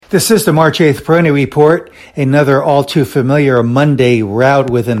This is the March 8th Peroni Report, another all too familiar Monday rout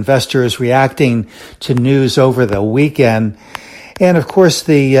with investors reacting to news over the weekend. And of course,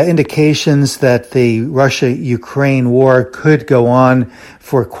 the indications that the Russia-Ukraine war could go on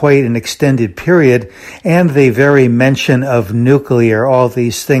for quite an extended period, and the very mention of nuclear, all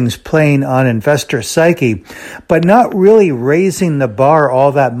these things playing on investor psyche, but not really raising the bar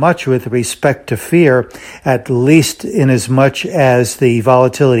all that much with respect to fear, at least in as much as the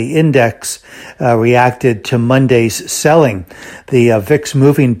volatility index reacted to Monday's selling. The VIX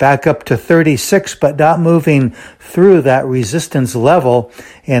moving back up to 36, but not moving through that resistance level.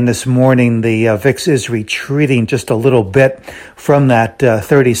 And this morning, the VIX is retreating just a little bit from that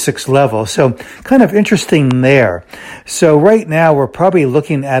 36 level. So kind of interesting there. So right now, we're probably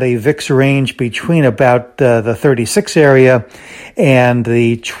looking at a VIX range between about the 36 area and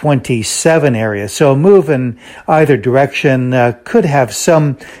the 27 area. So a move in either direction could have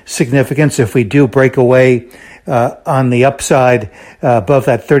some significance if we do break away on the upside above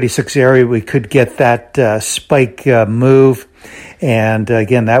that 36 area. We could get that spike move. And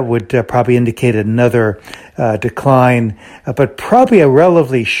again, that would probably indicate another decline, but probably a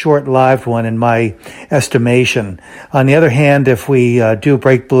relatively short-lived one in my estimation. On the other hand, if we do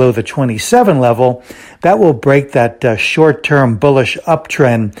break below the 27 level, that will break that short-term bullish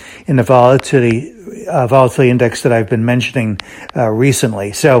uptrend in the volatility index that I've been mentioning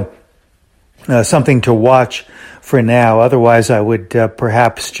recently. So something to watch for now. Otherwise, I would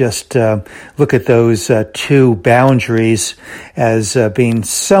perhaps just look at those two boundaries as being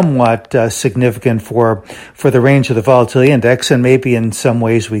somewhat significant for the range of the volatility index, and maybe in some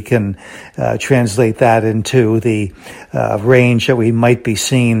ways we can translate that into the range that we might be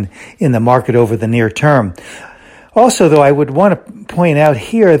seeing in the market over the near term. Also, though, I would want to point out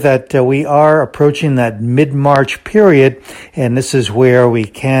here that we are approaching that mid-March period, and this is where we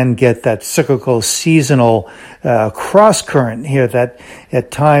can get that cyclical seasonal cross-current here that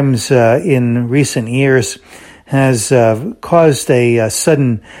at times in recent years has caused a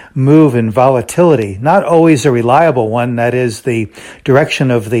sudden move in volatility. Not always a reliable one. That is, the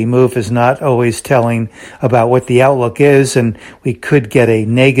direction of the move is not always telling about what the outlook is, and we could get a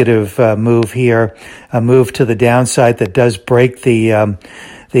negative move here, a move to the downside that does break the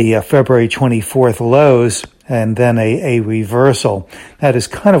February 24th lows, and then a reversal. That is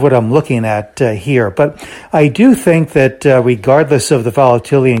kind of what I'm looking at here. But I do think that regardless of the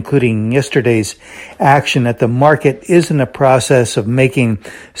volatility, including yesterday's action, that the market is in the process of making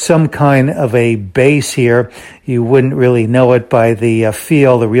some kind of a base here. You wouldn't really know it by the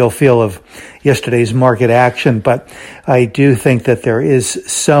real feel of yesterday's market action. But I do think that there is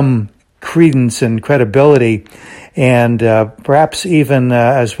some credence and credibility, and perhaps even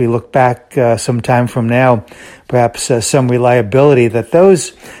as we look back some time from now, perhaps some reliability that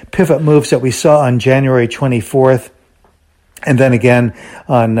those pivot moves that we saw on January 24th and then again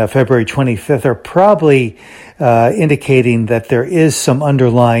on February 25th are probably indicating that there is some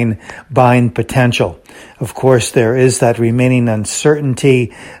underlying buying potential. Of course, there is that remaining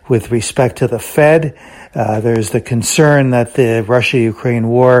uncertainty with respect to the Fed. There's the concern that the Russia-Ukraine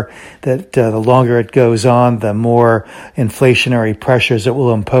war, that the longer it goes on, the more inflationary pressures it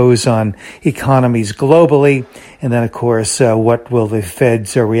will impose on economies globally. And then, of course, what will the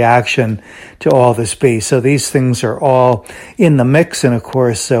Fed's reaction to all this be? So these things are all in the mix. And, of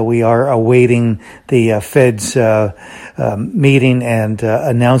course, we are awaiting the Fed's meeting and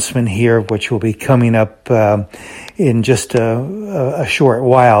announcement here, which will be coming up in just a short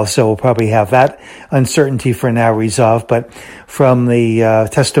while. So we'll probably have that uncertainty for now resolved. But from the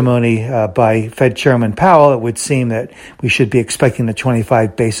testimony by Fed Chairman Powell, it would seem that we should be expecting a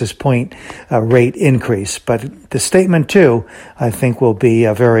 25 basis point rate increase. But the statement, too, I think will be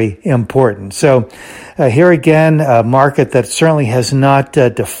very important. So here again, a market that certainly has not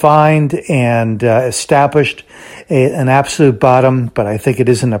defined and established an absolute bottom, but I think it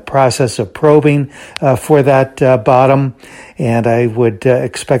is in the process of probing for that bottom. And I would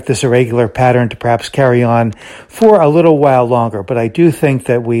expect this irregular pattern to perhaps carry on for a little while longer. But I do think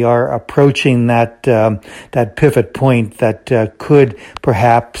that we are approaching that pivot point that could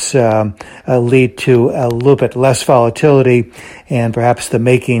perhaps lead to a little bit less volatility and perhaps the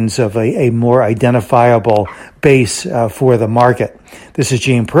makings of a more identifiable base for the market. This is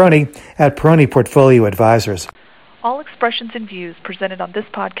Gene Peroni at Peroni Portfolio Advisors. All expressions and views presented on this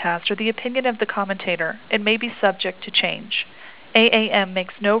podcast are the opinion of the commentator and may be subject to change. AAM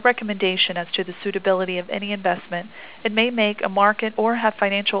makes no recommendation as to the suitability of any investment and may make a market or have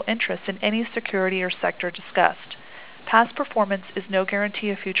financial interest in any security or sector discussed. Past performance is no guarantee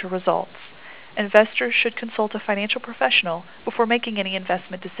of future results. Investors should consult a financial professional before making any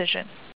investment decision.